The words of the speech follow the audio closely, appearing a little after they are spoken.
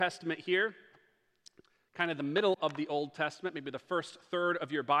Testament here, kind of the middle of the Old Testament, maybe the first third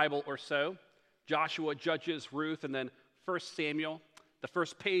of your Bible or so. Joshua, Judges, Ruth, and then 1 Samuel, the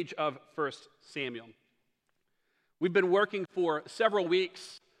first page of 1 Samuel. We've been working for several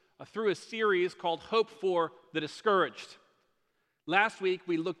weeks through a series called Hope for the Discouraged. Last week,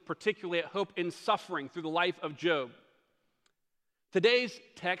 we looked particularly at hope in suffering through the life of Job. Today's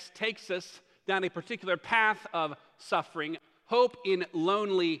text takes us down a particular path of suffering, hope in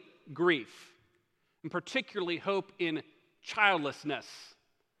lonely grief, and particularly hope in childlessness,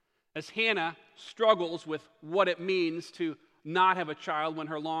 as Hannah struggles with what it means to not have a child when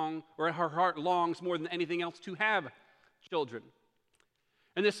her heart longs more than anything else to have children.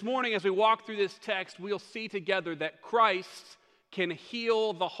 And this morning, as we walk through this text, we'll see together that Christ can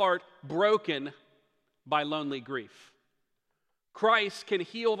heal the heart broken by lonely grief. Christ can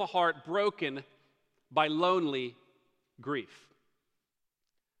heal the heart broken by lonely grief.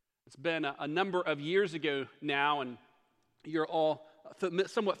 It's been a number of years ago now, and you're all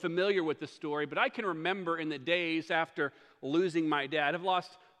somewhat familiar with the story, but I can remember in the days after losing my dad. I've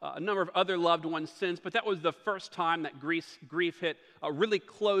lost a number of other loved ones since, but that was the first time that grief hit really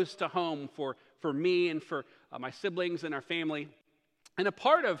close to home for me and for my siblings and our family. And a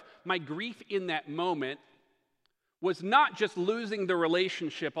part of my grief in that moment was not just losing the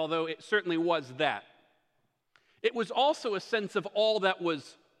relationship, although it certainly was that. It was also a sense of all that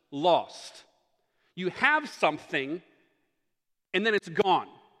was lost. You have something, and then it's gone.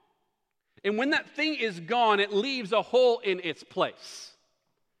 And when that thing is gone, it leaves a hole in its place.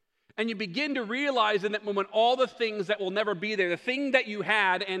 And you begin to realize in that moment all the things that will never be there, the thing that you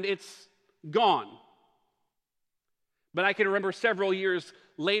had, and it's gone. But I can remember several years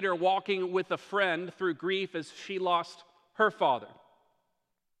later walking with a friend through grief as she lost her father.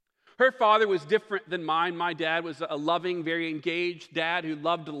 Her father was different than mine. My dad was a loving, very engaged dad who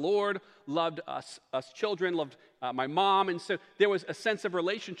loved the Lord, loved us children, loved my mom. And so there was a sense of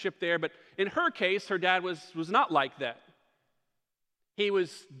relationship there. But in her case, her dad was not like that. He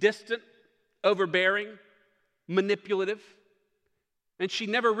was distant, overbearing, manipulative. And she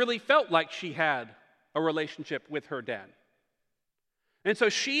never really felt like she had a relationship with her dad. And so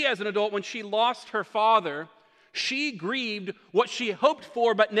she, as an adult, when she lost her father, she grieved what she hoped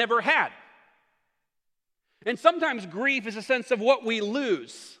for but never had. And sometimes grief is a sense of what we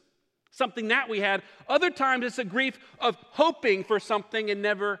lose, something that we had. Other times it's a grief of hoping for something and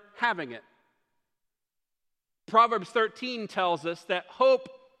never having it. Proverbs 13 tells us that hope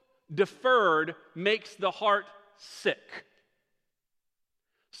deferred makes the heart sick.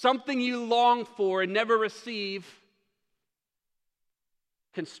 Something you long for and never receive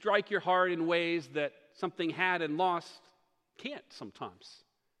can strike your heart in ways that something had and lost can't sometimes.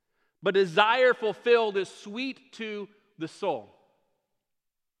 But desire fulfilled is sweet to the soul.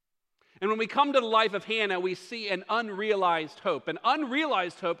 And when we come to the life of Hannah, we see an unrealized hope. An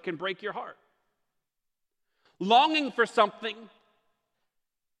unrealized hope can break your heart. Longing for something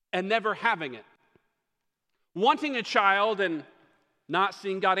and never having it. Wanting a child and not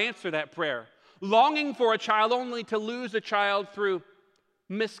seeing God answer that prayer. Longing for a child only to lose a child through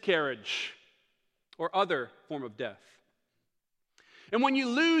miscarriage or other form of death. And when you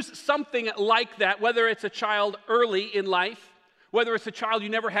lose something like that, whether it's a child early in life, whether it's a child you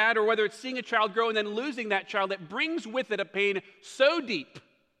never had, or whether it's seeing a child grow and then losing that child, it brings with it a pain so deep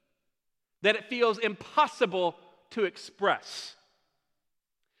that it feels impossible to express.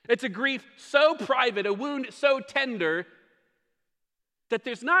 It's a grief so private, a wound so tender, that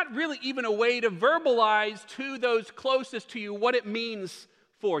there's not really even a way to verbalize to those closest to you what it means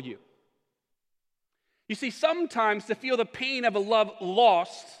for you. You see, sometimes to feel the pain of a love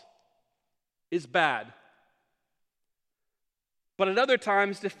lost is bad. But at other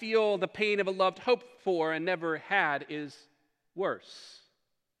times, to feel the pain of a love hoped for and never had is worse.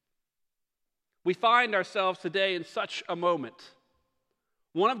 We find ourselves today in such a moment.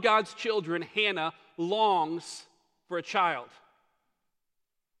 One of God's children, Hannah, longs for a child.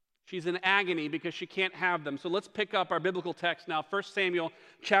 She's in agony because she can't have them. So let's pick up our biblical text now, 1 Samuel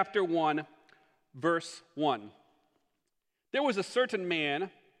chapter 1, verse 1. There was a certain man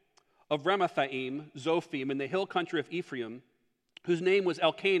of Ramathaim, Zophim, in the hill country of Ephraim, whose name was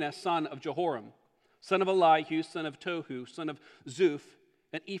Elkanah, son of Jehoram, son of Elihu, son of Tohu, son of Zuph,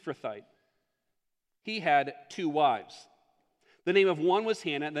 an Ephrathite. He had 2 wives. The name of one was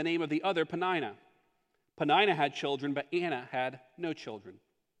Hannah, and the name of the other Peninnah. Peninnah had children, but Anna had no children.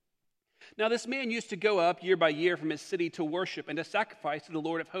 Now this man used to go up year by year from his city to worship and to sacrifice to the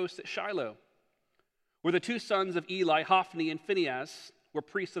Lord of hosts at Shiloh, where the 2 sons of Eli, Hophni and Phinehas, were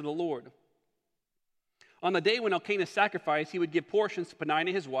priests of the Lord. On the day when Elkanah sacrificed, he would give portions to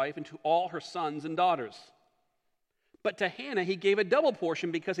Peninnah his wife and to all her sons and daughters. But to Hannah he gave a double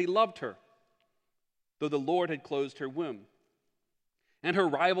portion because he loved her, though the Lord had closed her womb. And her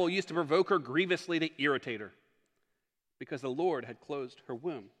rival used to provoke her grievously to irritate her, because the Lord had closed her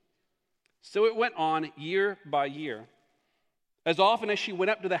womb. So it went on year by year. As often as she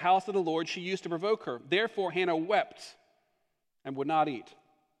went up to the house of the Lord, she used to provoke her. Therefore Hannah wept and would not eat.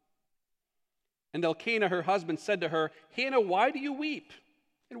 And Elkanah, her husband, said to her, Hannah, why do you weep?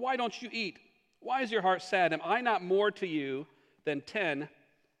 And why don't you eat? Why is your heart sad? Am I not more to you than 10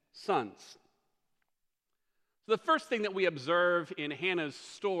 sons? So the first thing that we observe in Hannah's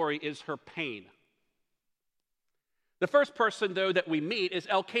story is her pain. The first person, though, that we meet is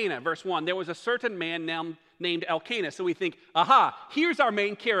Elkanah. Verse 1, there was a certain man named Elkanah. So we think, aha, here's our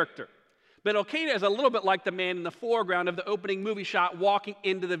main character. But Elkanah is a little bit like the man in the foreground of the opening movie shot walking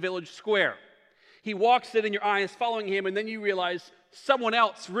into the village square. He walks in and your eye is following him, and then you realize someone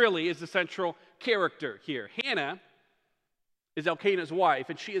else really is the central character here. Hannah is Elkanah's wife,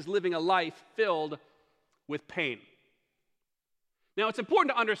 and she is living a life filled with pain. Now, it's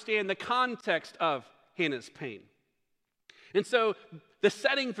important to understand the context of Hannah's pain. And so the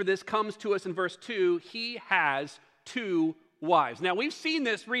setting for this comes to us in verse 2. He has 2 wives. Now, we've seen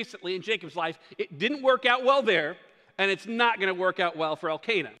this recently in Jacob's life. It didn't work out well there, and it's not going to work out well for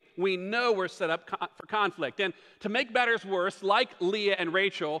Elkanah. We know we're set up for conflict. And to make matters worse, like Leah and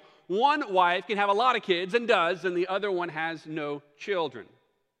Rachel, one wife can have a lot of kids and does, and the other one has no children.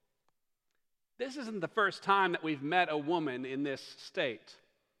 This isn't the first time that we've met a woman in this state.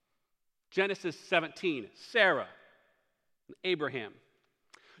 Genesis 17, Sarah and Abraham.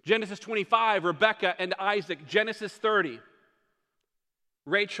 Genesis 25, Rebekah and Isaac. Genesis 30,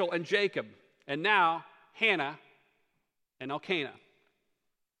 Rachel and Jacob. And now, Hannah and Elkanah.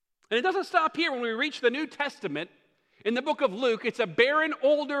 And it doesn't stop here. When we reach the New Testament, in the book of Luke, it's a barren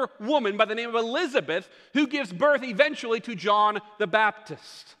older woman by the name of Elizabeth who gives birth eventually to John the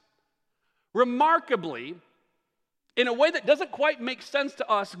Baptist. Remarkably, in a way that doesn't quite make sense to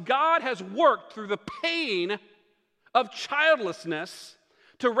us, God has worked through the pain of childlessness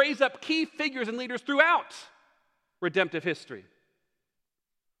to raise up key figures and leaders throughout redemptive history.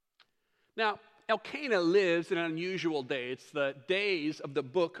 Now, Elkanah lives in an unusual day. It's the days of the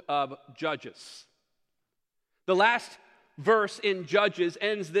book of Judges. The last verse in Judges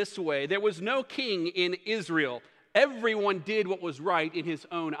ends this way. There was no king in Israel. Everyone did what was right in his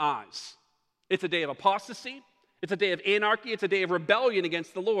own eyes. It's a day of apostasy. It's a day of anarchy. It's a day of rebellion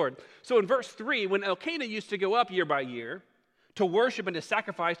against the Lord. So in verse 3, when Elkanah used to go up year by year to worship and to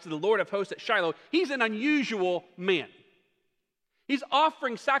sacrifice to the Lord of hosts at Shiloh, he's an unusual man. He's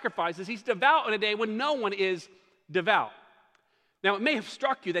offering sacrifices. He's devout on a day when no one is devout. Now, it may have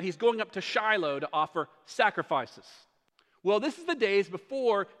struck you that he's going up to Shiloh to offer sacrifices. Well, this is the days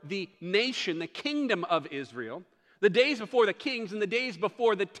before the nation, the kingdom of Israel, the days before the kings, and the days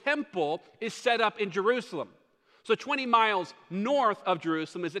before the temple is set up in Jerusalem. So 20 miles north of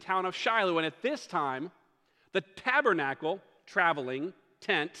Jerusalem is the town of Shiloh, and at this time, the tabernacle, traveling,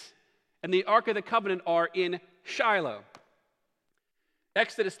 tent, and the Ark of the Covenant are in Shiloh.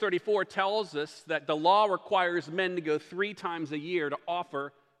 Exodus 34 tells us that the law requires men to go 3 times a year to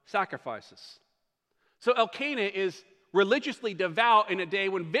offer sacrifices. So Elkanah is religiously devout in a day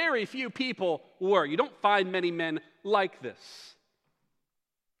when very few people were. You don't find many men like this.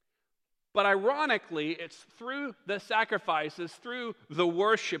 But ironically, it's through the sacrifices, through the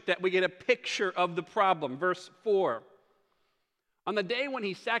worship, that we get a picture of the problem. Verse 4. On the day when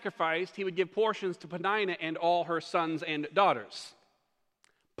he sacrificed, he would give portions to Peninnah and all her sons and daughters.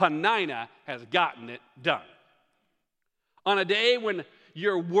 Peninnah has gotten it done. On a day when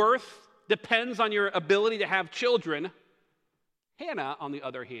your worth depends on your ability to have children, Hannah, on the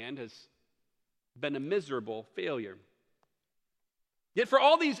other hand, has been a miserable failure. Yet for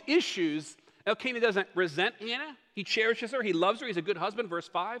all these issues, Elkanah doesn't resent Hannah. He cherishes her. He loves her. He's a good husband. Verse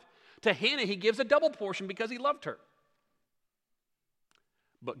 5. To Hannah, he gives a double portion because he loved her.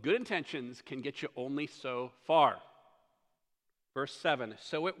 But good intentions can get you only so far. Verse 7,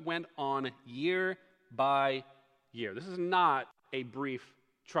 so it went on year by year. This is not a brief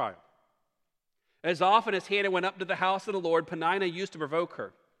trial. As often as Hannah went up to the house of the Lord, Peninnah used to provoke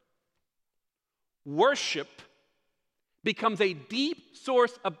her. Worship becomes a deep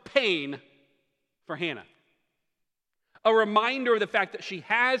source of pain for Hannah. A reminder of the fact that she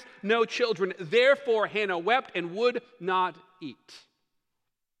has no children. Therefore, Hannah wept and would not eat.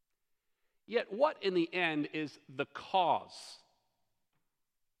 Yet what in the end is the cause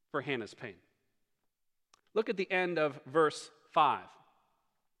for Hannah's pain? Look at the end of verse 5.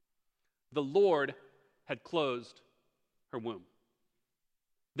 The Lord had closed her womb.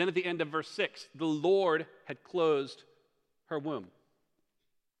 Then at the end of verse 6, the Lord had closed her womb.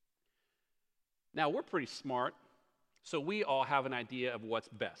 Now, we're pretty smart, so we all have an idea of what's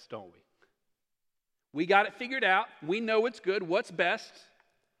best, don't we? We got it figured out. We know what's good, what's best.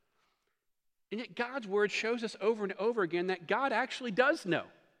 And yet God's word shows us over and over again that God actually does know.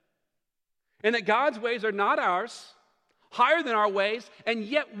 And that God's ways are not ours, higher than our ways, and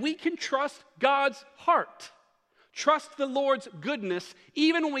yet we can trust God's heart. Trust the Lord's goodness,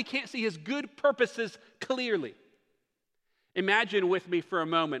 even when we can't see his good purposes clearly. Imagine with me for a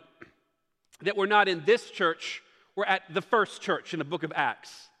moment that we're not in this church, we're at the first church in the book of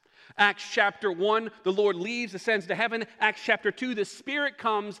Acts. Acts chapter 1, the Lord leaves, ascends to heaven. Acts chapter 2, the Spirit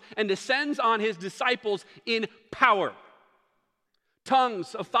comes and descends on his disciples in power.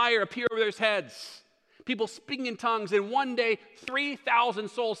 Tongues of fire appear over their heads. People speaking in tongues. And one day, 3,000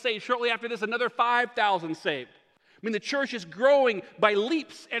 souls saved. Shortly after this, another 5,000 saved. I mean, the church is growing by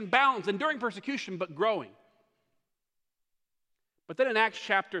leaps and bounds, enduring persecution, but growing. But then in Acts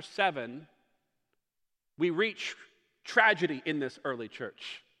chapter 7, we reach tragedy in this early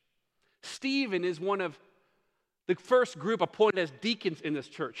church. Stephen is one of the first group appointed as deacons in this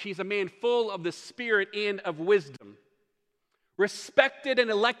church. He's a man full of the Spirit and of wisdom, respected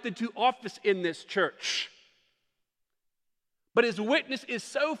and elected to office in this church. But his witness is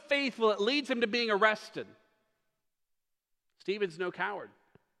so faithful, it leads him to being arrested. Stephen's no coward.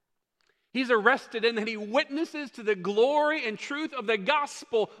 He's arrested and then he witnesses to the glory and truth of the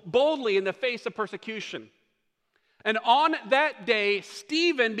gospel boldly in the face of persecution. And on that day,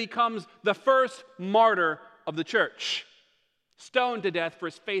 Stephen becomes the first martyr of the church, stoned to death for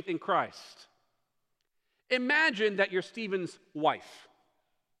his faith in Christ. Imagine that you're Stephen's wife,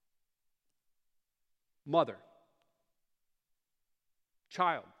 mother,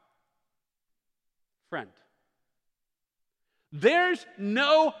 child, friend. There's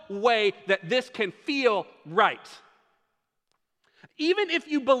no way that this can feel right. Even if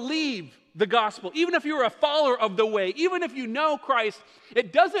you believe the gospel, even if you're a follower of the way, even if you know Christ,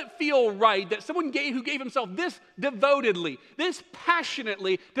 it doesn't feel right that someone who gave himself this devotedly, this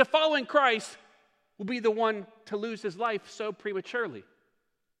passionately to following Christ will be the one to lose his life so prematurely.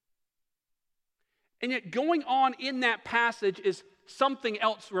 And yet going on in that passage is something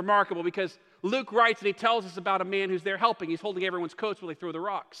else remarkable, because Luke writes and he tells us about a man who's there helping. He's holding everyone's coats while they throw the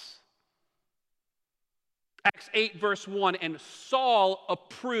rocks. Acts 8 verse 1, and Saul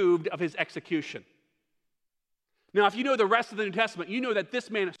approved of his execution. Now, if you know the rest of the New Testament, you know that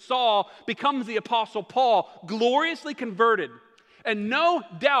this man, Saul, becomes the Apostle Paul, gloriously converted. And no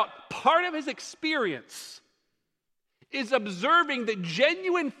doubt, part of his experience is observing the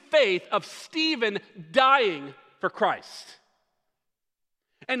genuine faith of Stephen dying for Christ.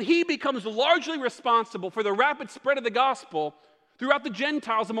 And he becomes largely responsible for the rapid spread of the gospel throughout the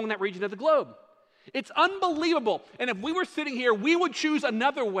Gentiles among that region of the globe. It's unbelievable. And if we were sitting here, we would choose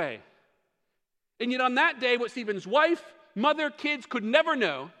another way. And yet on that day, what Stephen's wife, mother, kids could never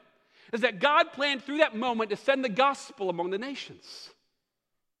know is that God planned through that moment to send the gospel among the nations.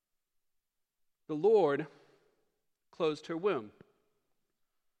 The Lord closed her womb.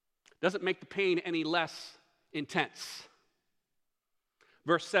 Doesn't make the pain any less intense.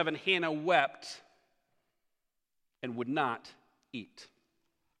 Verse 7, Hannah wept and would not eat.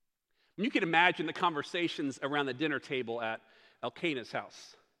 You can imagine the conversations around the dinner table at Elkanah's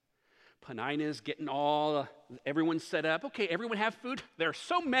house. Peninnah's getting everyone set up. Okay, everyone have food? There are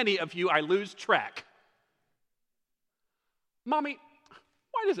so many of you, I lose track. Mommy,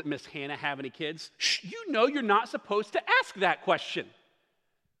 why doesn't Miss Hannah have any kids? Shh, you know you're not supposed to ask that question.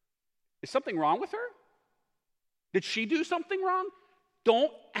 Is something wrong with her? Did she do something wrong?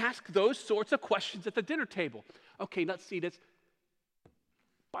 Don't ask those sorts of questions at the dinner table. Okay, let's see this.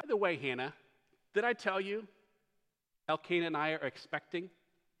 By the way, Hannah, did I tell you Elkanah and I are expecting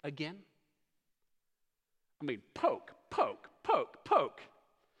again? I mean, poke.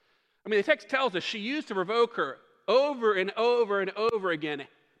 I mean, the text tells us she used to provoke her over and over and over again.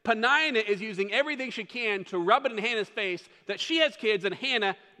 Peninnah is using everything she can to rub it in Hannah's face that she has kids and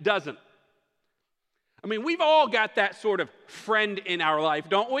Hannah doesn't. I mean, we've all got that sort of friend in our life,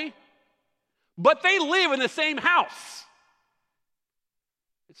 don't we? But they live in the same house.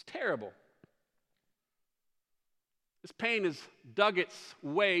 It's terrible. This pain has dug its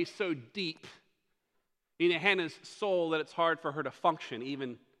way so deep in Hannah's soul that it's hard for her to function,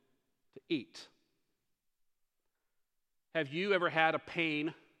 even to eat. Have you ever had a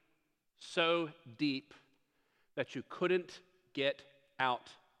pain so deep that you couldn't get out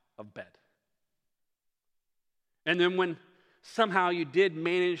of bed? And then when somehow you did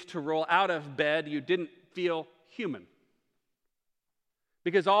manage to roll out of bed, you didn't feel human.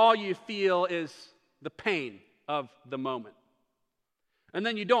 Because all you feel is the pain of the moment. And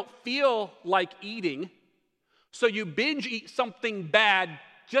then you don't feel like eating, so you binge eat something bad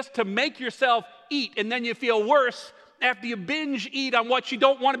just to make yourself eat, and then you feel worse after you binge eat on what you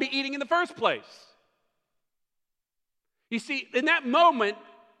don't want to be eating in the first place. You see, in that moment,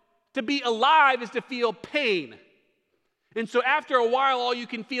 to be alive is to feel pain. And so after a while, all you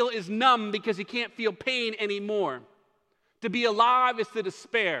can feel is numb because you can't feel pain anymore. To be alive is to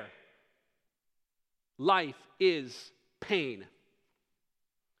despair. Life is pain.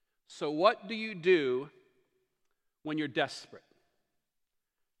 So what do you do when you're desperate?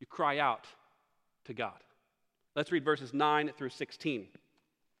 You cry out to God. Let's read verses 9 through 16.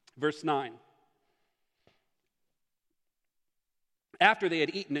 Verse 9. After they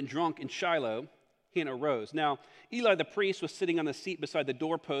had eaten and drunk in Shiloh, Hannah arose. Now, Eli the priest was sitting on the seat beside the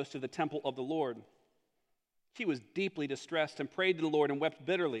doorpost of the temple of the Lord. She was deeply distressed and prayed to the Lord and wept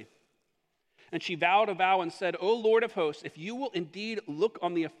bitterly. And she vowed a vow and said, O Lord of hosts, if you will indeed look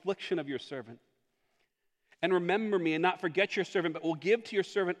on the affliction of your servant, and remember me and not forget your servant, but will give to your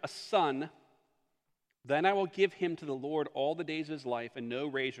servant a son, then I will give him to the Lord all the days of his life, and no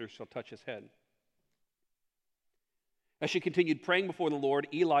razor shall touch his head. As she continued praying before the Lord,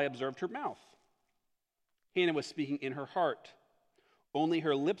 Eli observed her mouth. Hannah was speaking in her heart. Only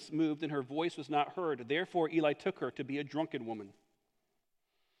her lips moved and her voice was not heard. Therefore Eli took her to be a drunken woman.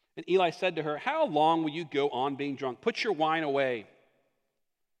 And Eli said to her, How long will you go on being drunk? Put your wine away.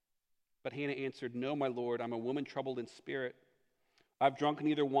 But Hannah answered, No, my Lord, I'm a woman troubled in spirit. I've drunk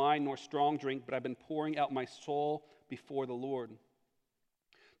neither wine nor strong drink, but I've been pouring out my soul before the Lord.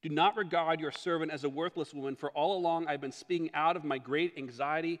 Do not regard your servant as a worthless woman, for all along I've been speaking out of my great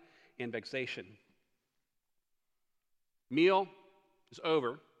anxiety and vexation. Meal is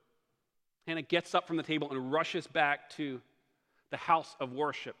over. Hannah gets up from the table and rushes back to the house of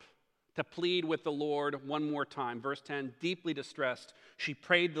worship to plead with the Lord one more time. Verse 10, deeply distressed, she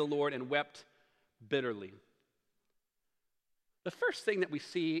prayed to the Lord and wept bitterly. The first thing that we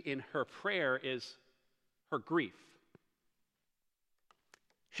see in her prayer is her grief.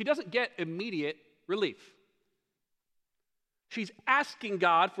 She doesn't get immediate relief. She's asking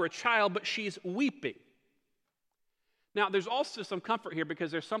God for a child, but she's weeping. Now, there's also some comfort here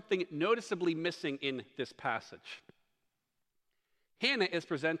because there's something noticeably missing in this passage. Hannah is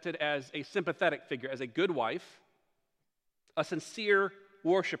presented as a sympathetic figure, as a good wife, a sincere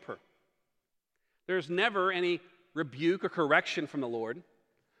worshiper. There's never any rebuke or correction from the Lord.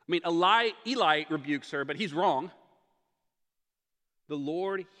 I mean, Eli rebukes her, but he's wrong. The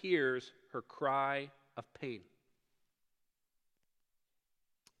Lord hears her cry of pain.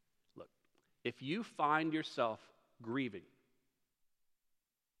 Look, if you find yourself grieving,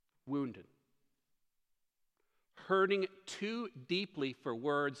 wounded, hurting too deeply for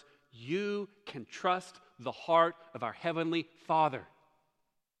words, you can trust the heart of our Heavenly Father.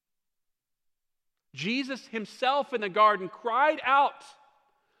 Jesus himself in the garden cried out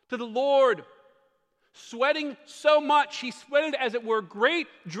to the Lord, sweating so much, he sweated as it were great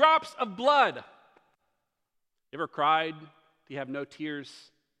drops of blood. You ever cried? Do you have no tears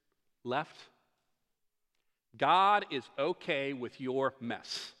left? God is okay with your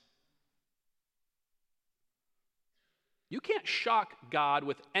mess. You can't shock God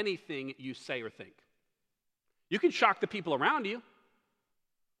with anything you say or think. You can shock the people around you.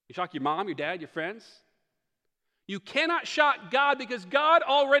 You shock your mom, your dad, your friends. You cannot shock God because God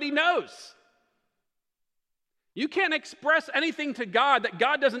already knows. You can't express anything to God that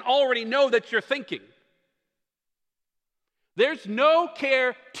God doesn't already know that you're thinking. There's no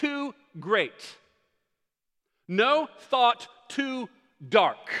care too great. No thought too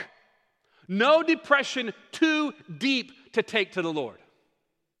dark. No depression too deep to take to the Lord.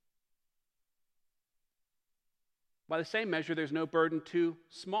 By the same measure, there's no burden too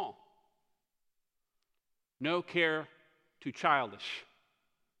small. No care too childish.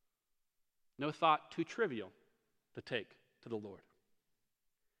 No thought too trivial to take to the Lord.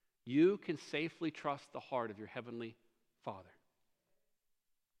 You can safely trust the heart of your Heavenly Father.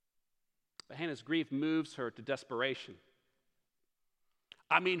 But Hannah's grief moves her to desperation.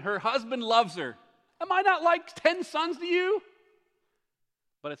 I mean, her husband loves her. Am I not like 10 sons to you?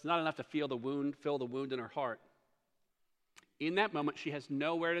 But it's not enough to fill the wound in her heart. In that moment, she has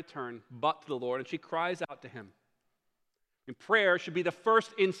nowhere to turn but to the Lord, and she cries out to him. And prayer should be the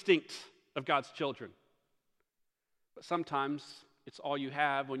first instinct of God's children. But sometimes it's all you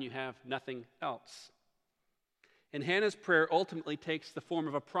have when you have nothing else. And Hannah's prayer ultimately takes the form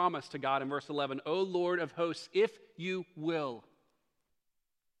of a promise to God in verse 11. O Lord of hosts, if you will,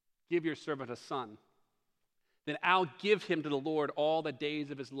 give your servant a son, then I'll give him to the Lord all the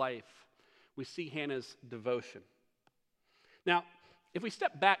days of his life. We see Hannah's devotion. Now, if we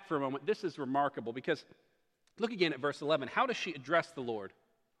step back for a moment, this is remarkable because look again at verse 11. How does she address the Lord?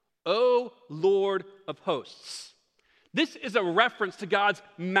 O Lord of hosts. This is a reference to God's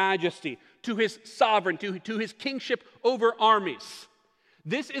majesty, to his sovereignty, to his kingship over armies.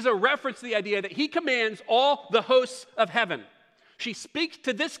 This is a reference to the idea that he commands all the hosts of heaven. She speaks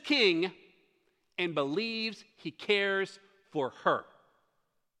to this king and believes he cares for her.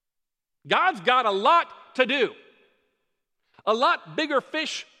 God's got a lot to do, a lot bigger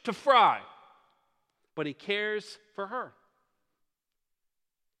fish to fry, but he cares for her.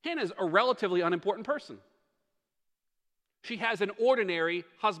 Hannah's a relatively unimportant person. She has an ordinary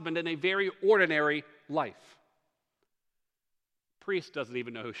husband and a very ordinary life. Priest doesn't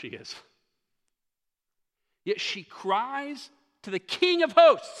even know who she is. Yet she cries to the King of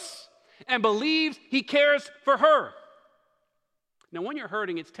hosts and believes he cares for her. Now, when you're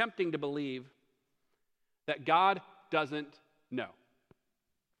hurting, it's tempting to believe that God doesn't know,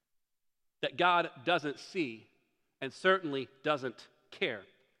 that God doesn't see, and certainly doesn't care.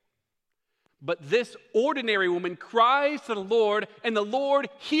 But this ordinary woman cries to the Lord, and the Lord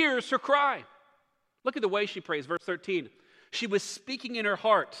hears her cry. Look at the way she prays. Verse 13. She was speaking in her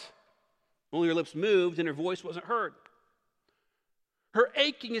heart. Only her lips moved, and her voice wasn't heard. Her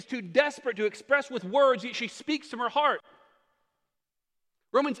aching is too desperate to express with words, yet she speaks from her heart.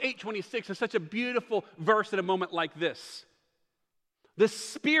 Romans 8:26 is such a beautiful verse in a moment like this. The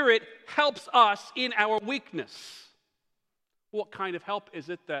Spirit helps us in our weakness. What kind of help is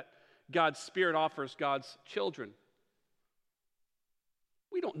it that God's Spirit offers God's children?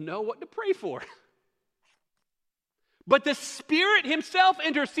 We don't know what to pray for. But the Spirit himself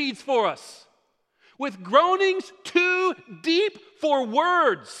intercedes for us with groanings too deep for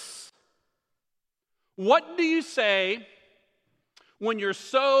words. What do you say when you're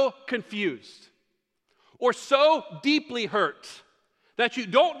so confused or so deeply hurt that you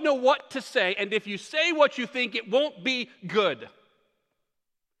don't know what to say, and if you say what you think, it won't be good?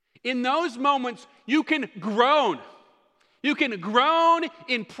 In those moments, you can groan. You can groan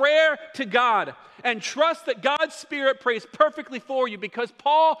in prayer to God and trust that God's Spirit prays perfectly for you, because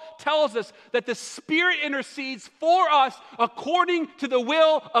Paul tells us that the Spirit intercedes for us according to the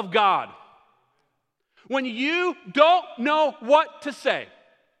will of God. When you don't know what to say,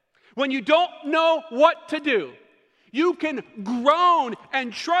 when you don't know what to do, you can groan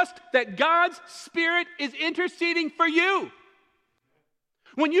and trust that God's Spirit is interceding for you.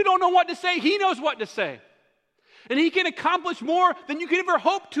 When you don't know what to say, he knows what to say. And he can accomplish more than you could ever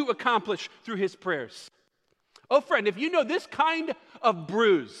hope to accomplish through his prayers. Oh, friend, if you know this kind of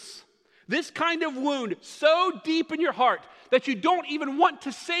bruise, this kind of wound so deep in your heart that you don't even want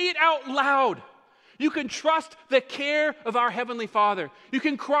to say it out loud, you can trust the care of our Heavenly Father. You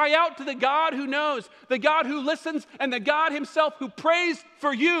can cry out to the God who knows, the God who listens, and the God himself who prays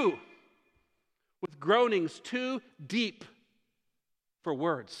for you with groanings too deep for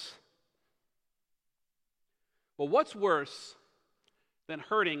words. Well, what's worse than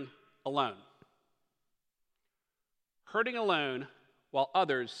hurting alone? Hurting alone while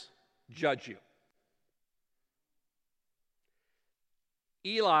others judge you.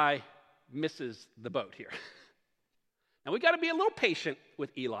 Eli misses the boat here. Now, we got to be a little patient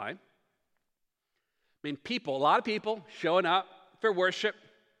with Eli. I mean, a lot of people showing up for worship,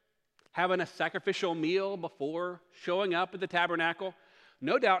 having a sacrificial meal before showing up at the tabernacle.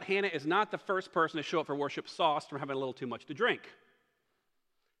 No doubt Hannah is not the first person to show up for worship sauced from having a little too much to drink.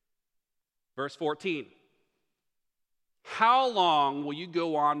 Verse 14. How long will you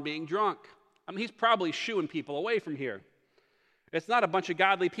go on being drunk? I mean, he's probably shooing people away from here. It's not a bunch of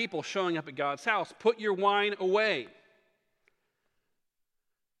godly people showing up at God's house. Put your wine away.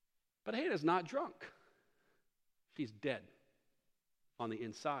 But Hannah's not drunk. She's dead on the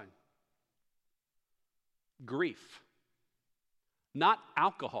inside. Grief, not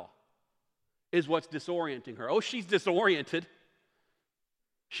alcohol, is what's disorienting her. Oh, she's disoriented.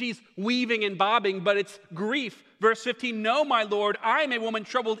 She's weaving and bobbing, but it's grief. Verse 15, no, my Lord, I am a woman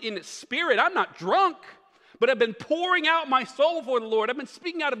troubled in spirit. I'm not drunk, but I've been pouring out my soul before the Lord. I've been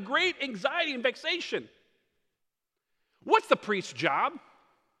speaking out of great anxiety and vexation. What's the priest's job?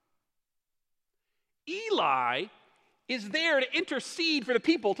 Eli is there to intercede for the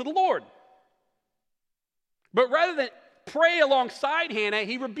people to the Lord. But rather than pray alongside Hannah,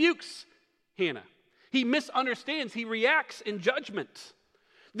 he rebukes Hannah. He misunderstands. He reacts in judgment.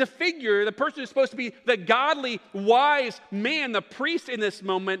 The person who's supposed to be the godly, wise man, the priest in this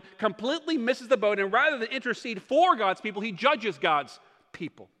moment, completely misses the boat, and rather than intercede for God's people, he judges God's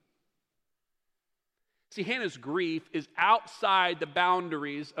people. See, Hannah's grief is outside the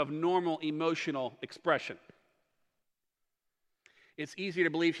boundaries of normal emotional expression. It's easier to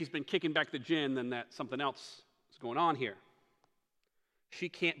believe she's been kicking back the gin than that something else is going on here. She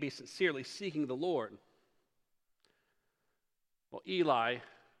can't be sincerely seeking the Lord. Well, Eli,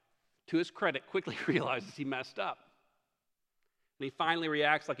 to his credit, quickly realizes he messed up. And he finally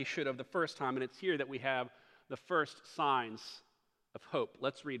reacts like he should have the first time, and it's here that we have the first signs of hope.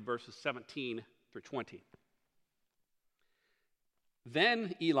 Let's read verses 17 through 20.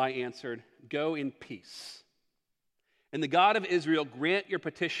 Then Eli answered, "Go in peace, and the God of Israel grant your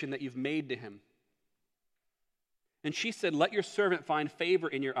petition that you've made to him." And she said, "Let your servant find favor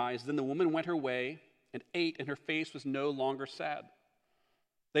in your eyes." Then the woman went her way and ate, and her face was no longer sad.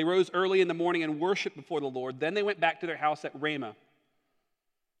 They rose early in the morning and worshiped before the Lord. Then they went back to their house at Ramah.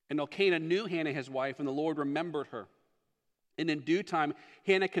 And Elkanah knew Hannah his wife, and the Lord remembered her. And in due time,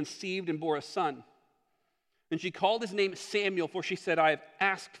 Hannah conceived and bore a son. And she called his name Samuel, for she said, "I have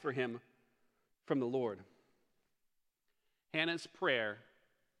asked for him from the Lord." Hannah's prayer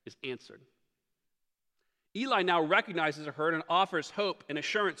is answered. Eli now recognizes her and offers hope and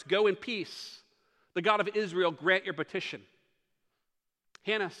assurance. "Go in peace. The God of Israel grant your petition."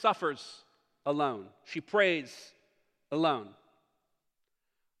 Hannah suffers alone. She prays alone.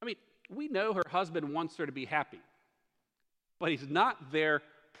 I mean, we know her husband wants her to be happy, but he's not there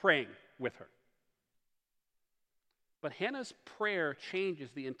praying with her. But Hannah's prayer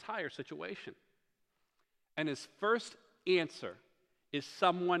changes the entire situation. And his first answer is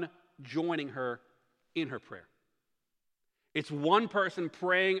someone joining her in her prayer. It's one person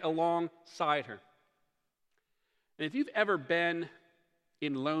praying alongside her. And if you've ever been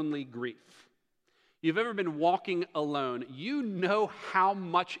in lonely grief, you've ever been walking alone, you know how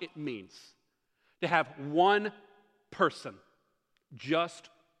much it means to have one person just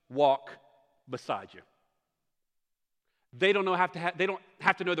walk beside you. They don't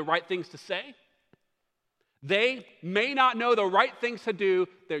have to know the right things to say. They may not know the right things to do.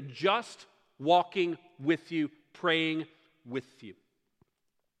 They're just walking with you, praying with you.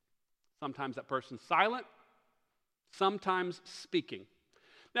 Sometimes that person's silent, sometimes speaking.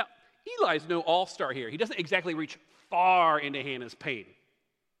 Now, Eli's no all-star here. He doesn't exactly reach far into Hannah's pain.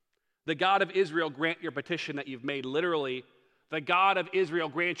 The God of Israel grant your petition that you've made. Literally, the God of Israel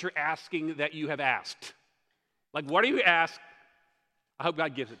grant your asking that you have asked. Like, what do you ask? I hope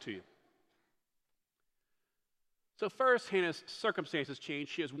God gives it to you. So first, Hannah's circumstances change.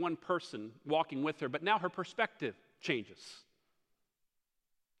 She has one person walking with her, but now her perspective changes.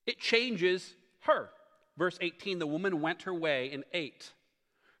 It changes her. Verse 18, the woman went her way and ate.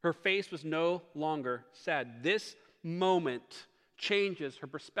 Her face was no longer sad. This moment changes her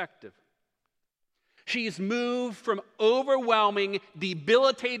perspective. She's moved from overwhelming,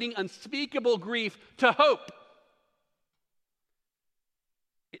 debilitating, unspeakable grief to hope.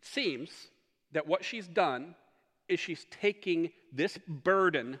 It seems that what she's done is she's taking this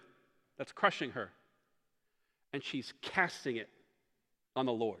burden that's crushing her and she's casting it on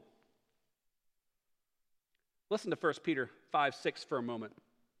the Lord. Listen to 1 Peter 5:6 for a moment.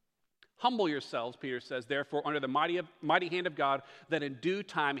 Humble yourselves, Peter says, therefore, under the mighty hand of God, that in due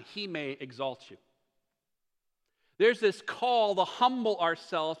time he may exalt you. There's this call to humble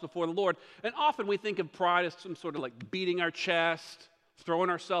ourselves before the Lord. And often we think of pride as some sort of like beating our chest, throwing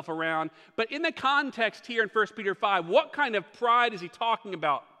ourselves around. But in the context here in 1 Peter 5, what kind of pride is he talking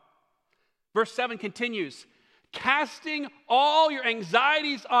about? Verse 7 continues, casting all your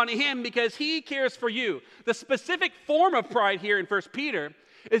anxieties on him because he cares for you. The specific form of pride here in 1 Peter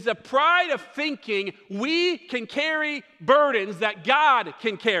is the pride of thinking we can carry burdens that God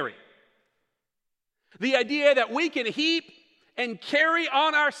can carry. The idea that we can heap and carry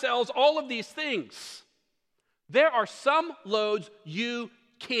on ourselves all of these things. There are some loads you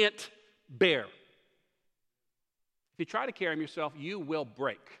can't bear. If you try to carry them yourself, you will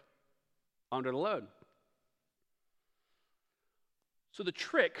break under the load. So the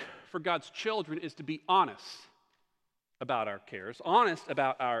trick for God's children is to be honest about our cares, honest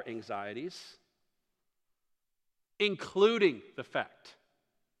about our anxieties, including the fact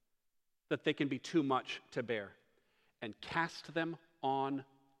that they can be too much to bear, and cast them on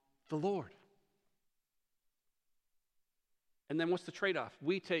the Lord. And then what's the trade-off?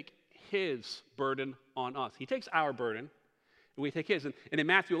 We take his burden on us. He takes our burden, and we take his. And in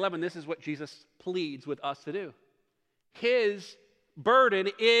Matthew 11, this is what Jesus pleads with us to do. His burden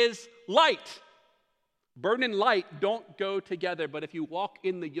is light. Burden and light don't go together, but if you walk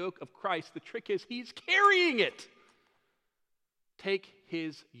in the yoke of Christ, the trick is he's carrying it. Take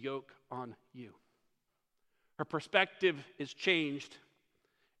his yoke on you. Her perspective is changed,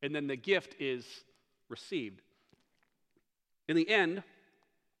 and then the gift is received. In the end,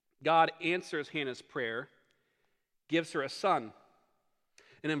 God answers Hannah's prayer, gives her a son.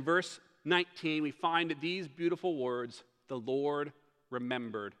 And in verse 19, we find these beautiful words, "The Lord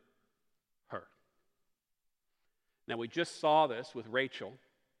remembered her." Now, we just saw this with Rachel.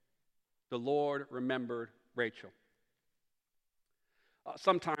 The Lord remembered Rachel.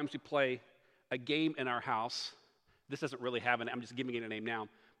 Sometimes we play a game in our house. This doesn't really have an, I'm just giving it a name now,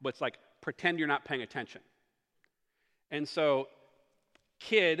 but it's like pretend you're not paying attention. And so,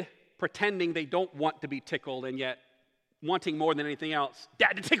 kid pretending they don't want to be tickled and yet wanting more than anything else,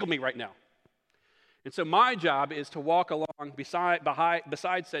 Dad, to tickle me right now. And so my job is to walk along beside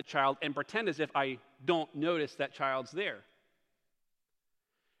said child and pretend as if I don't notice that child's there.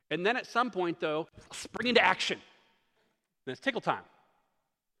 And then at some point, though, I'll spring into action. Then it's tickle time.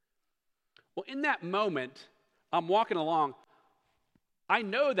 Well, in that moment, I'm walking along. I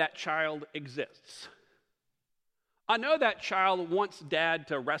know that child exists. I know that child wants Dad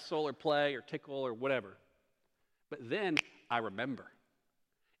to wrestle or play or tickle or whatever. But then I remember.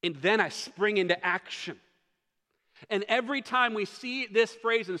 And then I spring into action. And every time we see this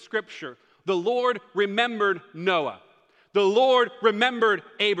phrase in Scripture, the Lord remembered Noah. The Lord remembered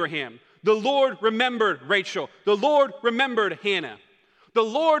Abraham. The Lord remembered Rachel. The Lord remembered Hannah. The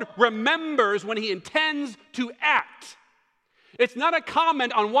Lord remembers when He intends to act. It's not a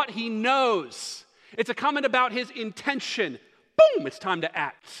comment on what He knows. It's a comment about His intention. Boom, it's time to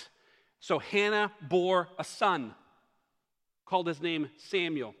act. So Hannah bore a son, called his name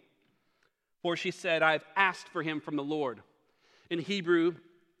Samuel. For she said, "I have asked for him from the Lord." In Hebrew,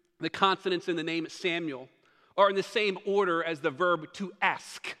 the consonants in the name Samuel are in the same order as the verb to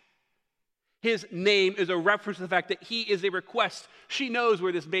ask. His name is a reference to the fact that he is a request. She knows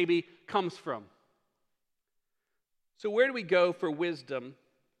where this baby comes from. So where do we go for wisdom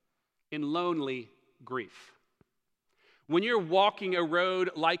in lonely grief? When you're walking a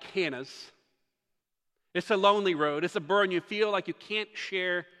road like Hannah's, it's a lonely road. It's a burden you feel like you can't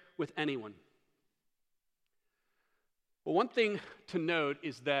share with anyone. Well, one thing to note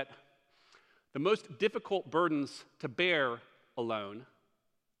is that the most difficult burdens to bear alone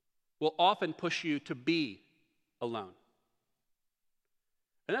will often push you to be alone.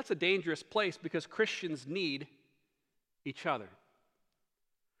 And that's a dangerous place because Christians need each other.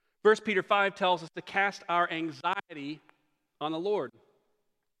 1 Peter 5 tells us to cast our anxiety on the Lord.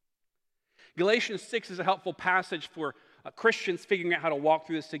 Galatians 6 is a helpful passage for Christians figuring out how to walk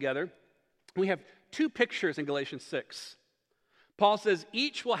through this together. We have two pictures in Galatians 6. Paul says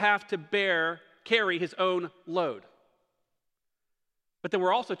each will have to carry his own load. But then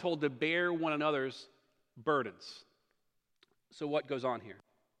we're also told to bear one another's burdens. So what goes on here?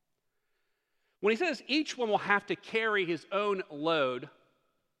 When he says each one will have to carry his own load,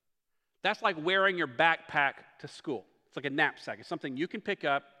 that's like wearing your backpack to school. It's like a knapsack. It's something you can pick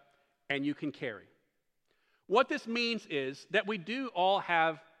up and you can carry. What this means is that we do all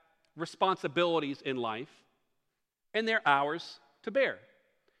have responsibilities in life, and they're ours to bear.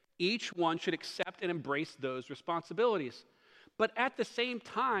 Each one should accept and embrace those responsibilities. But at the same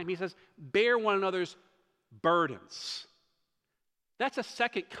time, he says, bear one another's burdens. That's a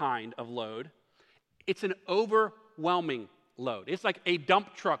second kind of load. It's an overwhelming load. It's like a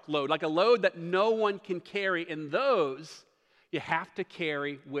dump truck load, like a load that no one can carry, and those you have to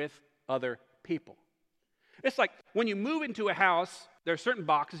carry with other people. It's like when you move into a house, there are certain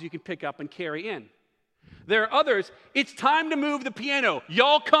boxes you can pick up and carry in. There are others, it's time to move the piano.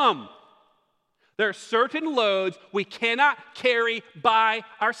 Y'all come. There are certain loads we cannot carry by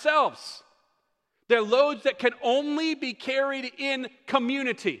ourselves. They're loads that can only be carried in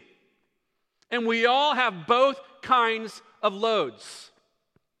community. And we all have both kinds of loads.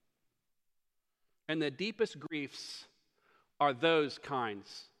 And the deepest griefs are those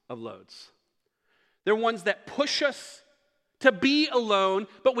kinds of loads. They're ones that push us to be alone,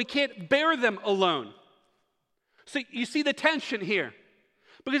 but we can't bear them alone. So you see the tension here.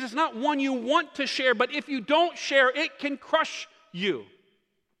 Because it's not one you want to share, but if you don't share, it can crush you.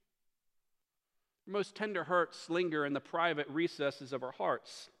 Most tender hurts linger in the private recesses of our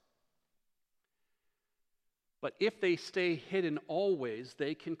hearts. But if they stay hidden always,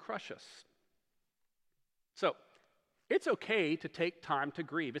 they can crush us. So, it's okay to take time to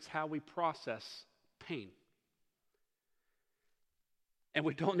grieve. It's how we process pain. And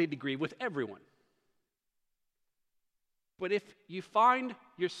we don't need to grieve with everyone. But if you find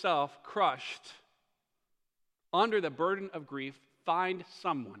yourself crushed under the burden of grief, find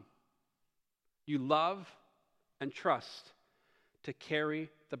someone you love and trust to carry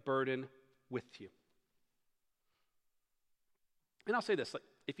the burden with you. And I'll say this,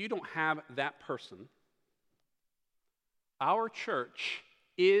 if you don't have that person, Our church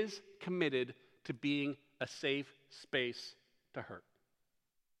is committed to being a safe space to hurt.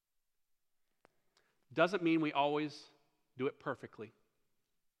 Doesn't mean we always do it perfectly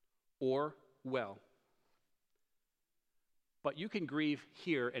or well. But you can grieve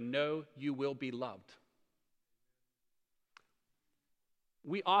here and know you will be loved.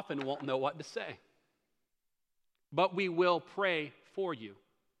 We often won't know what to say, but we will pray for you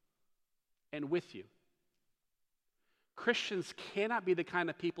and with you. Christians cannot be the kind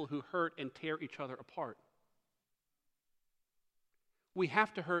of people who hurt and tear each other apart. We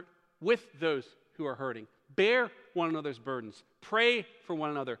have to hurt with those who are hurting. Bear one another's burdens. Pray for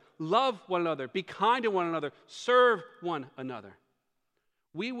one another. Love one another. Be kind to one another. Serve one another.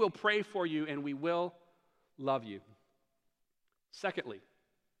 We will pray for you and we will love you. Secondly,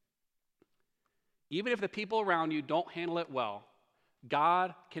 even if the people around you don't handle it well,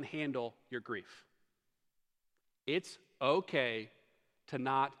 God can handle your grief. It's okay to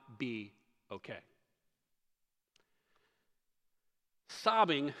not be okay.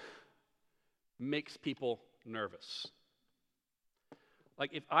 Sobbing makes people nervous.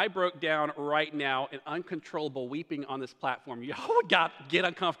 Like if I broke down right now in uncontrollable weeping on this platform, y'all would get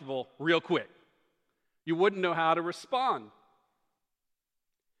uncomfortable real quick. You wouldn't know how to respond.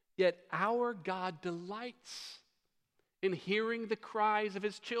 Yet our God delights in hearing the cries of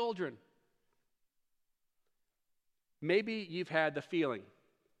his children. Maybe you've had the feeling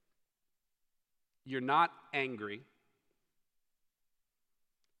you're not angry,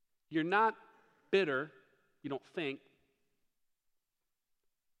 you're not bitter, you don't think,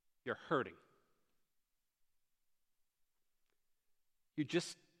 you're hurting. You're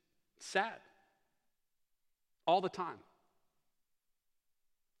just sad all the time.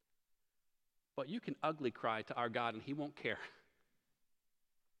 But you can ugly cry to our God and he won't care.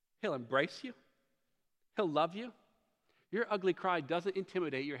 He'll embrace you. He'll love you. Your ugly cry doesn't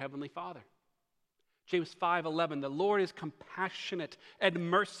intimidate your heavenly Father. James 5:11, the Lord is compassionate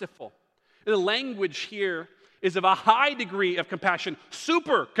and merciful. The language here is of a high degree of compassion,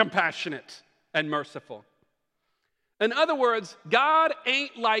 super compassionate and merciful. In other words, God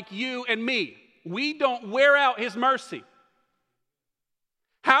ain't like you and me. We don't wear out his mercy.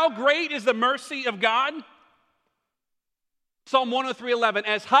 How great is the mercy of God? Psalm 103:11,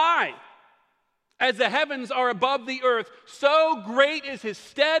 as high as the heavens are above the earth, so great is his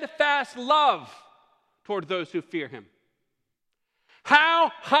steadfast love toward those who fear him.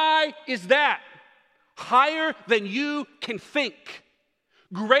 How high is that? Higher than you can think,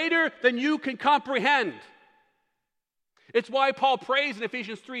 greater than you can comprehend. It's why Paul prays in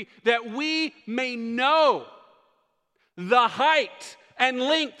Ephesians 3 that we may know the height and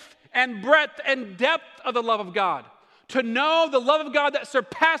length and breadth and depth of the love of God. To know the love of God that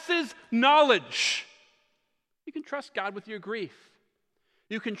surpasses knowledge. You can trust God with your grief.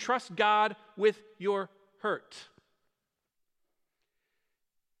 You can trust God with your hurt.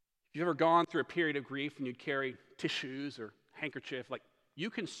 If you've ever gone through a period of grief and you'd carry tissues or handkerchief, like you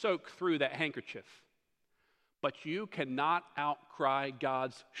can soak through that handkerchief, but you cannot outcry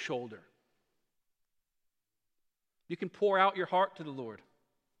God's shoulder. You can pour out your heart to the Lord.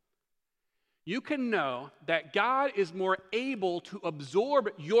 You can know that God is more able to absorb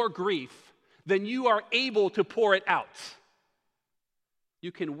your grief than you are able to pour it out.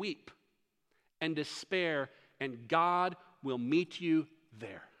 You can weep and despair, and God will meet you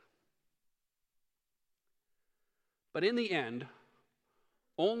there. But in the end,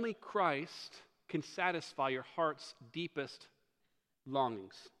 only Christ can satisfy your heart's deepest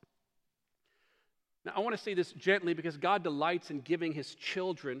longings. Now, I want to say this gently because God delights in giving his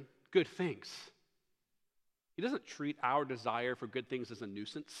children good things. He doesn't treat our desire for good things as a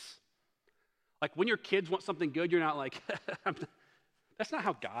nuisance. Like when your kids want something good, you're not like, that's not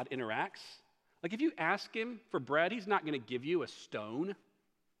how God interacts. Like if you ask him for bread, he's not going to give you a stone.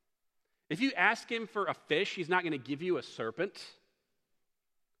 If you ask him for a fish, he's not going to give you a serpent.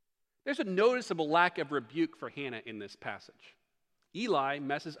 There's a noticeable lack of rebuke for Hannah in this passage. Eli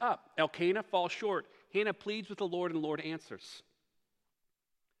messes up. Elkanah falls short. Hannah pleads with the Lord, and the Lord answers.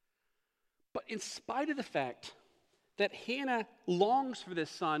 But in spite of the fact that Hannah longs for this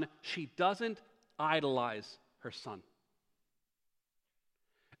son, she doesn't idolize her son.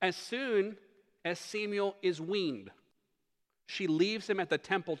 As soon as Samuel is weaned, she leaves him at the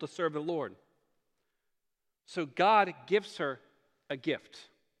temple to serve the Lord. So God gives her a gift.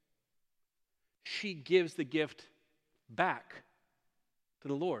 She gives the gift back to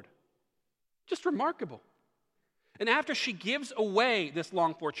the Lord. Just remarkable. And after she gives away this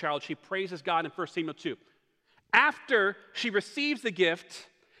longed-for child, she praises God in 1 Samuel 2. After she receives the gift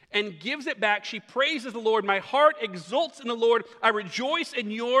and gives it back. She praises the Lord. My heart exults in the Lord. I rejoice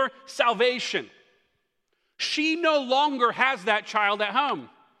in your salvation. She no longer has that child at home,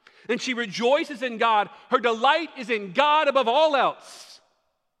 and she rejoices in God. Her delight is in God above all else.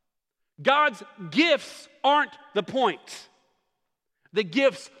 God's gifts aren't the point. The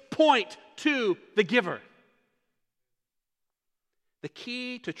gifts point to the giver. The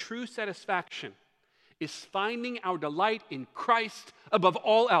key to true satisfaction is finding our delight in Christ above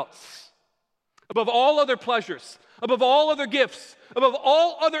all else, above all other pleasures, above all other gifts, above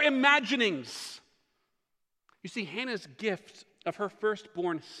all other imaginings. You see, Hannah's gift of her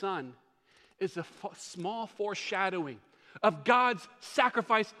firstborn son is a small foreshadowing of God's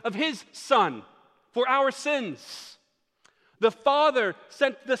sacrifice of his son for our sins. The Father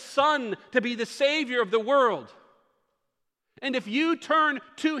sent the Son to be the Savior of the world. And if you turn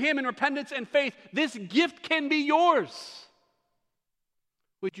to him in repentance and faith, this gift can be yours.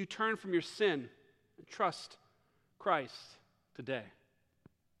 Would you turn from your sin and trust Christ today?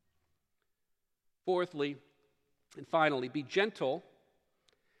 Fourthly, and finally, be gentle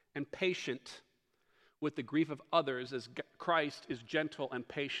and patient with the grief of others as Christ is gentle and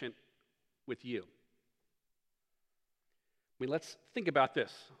patient with you. Let's think about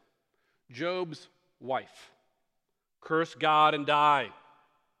this. Job's wife. Curse God and die.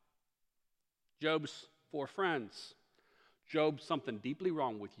 Job's 4 friends. Job, something deeply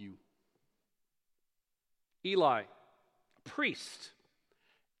wrong with you. Eli, a priest.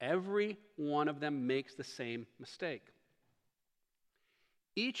 Every one of them makes the same mistake.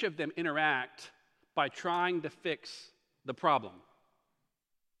 Each of them interact by trying to fix the problem.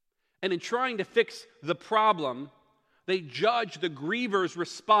 And in trying to fix the problem, they judge the griever's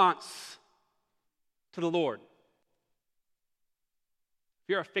response to the Lord. If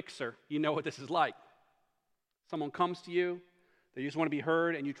you're a fixer, you know what this is like. Someone comes to you, they just want to be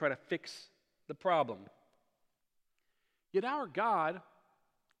heard, and you try to fix the problem. Yet our God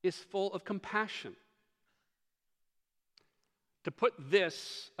is full of compassion. To put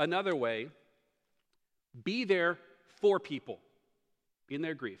this another way, be there for people in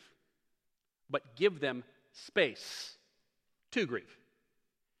their grief, but give them space to grieve.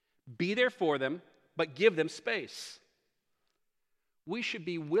 Be there for them, but give them space. We should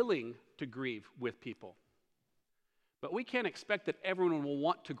be willing to grieve with people, but we can't expect that everyone will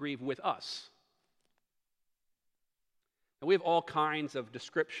want to grieve with us. And we have all kinds of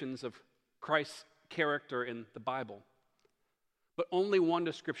descriptions of Christ's character in the Bible, but only one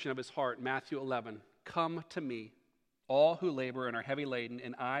description of his heart, Matthew 11. Come to me, all who labor and are heavy laden,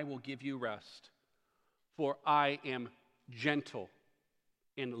 and I will give you rest. For I am gentle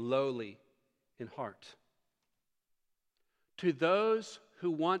and lowly in heart. To those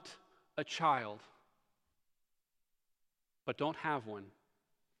who want a child but don't have one,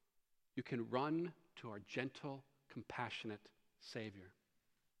 you can run to our gentle, compassionate Savior.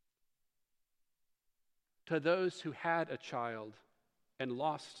 To those who had a child and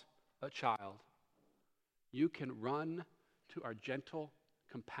lost a child, you can run to our gentle,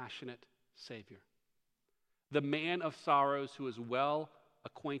 compassionate Savior. The man of sorrows who is well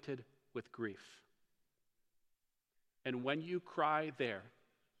acquainted with grief. And when you cry there,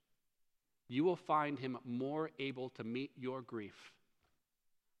 you will find him more able to meet your grief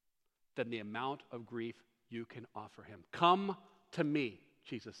than the amount of grief you can offer him. Come to me,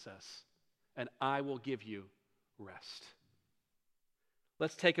 Jesus says, and I will give you rest.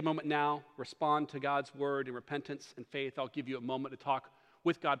 Let's take a moment now, respond to God's word in repentance and faith. I'll give you a moment to talk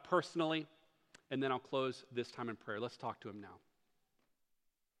with God personally, and then I'll close this time in prayer. Let's talk to him now.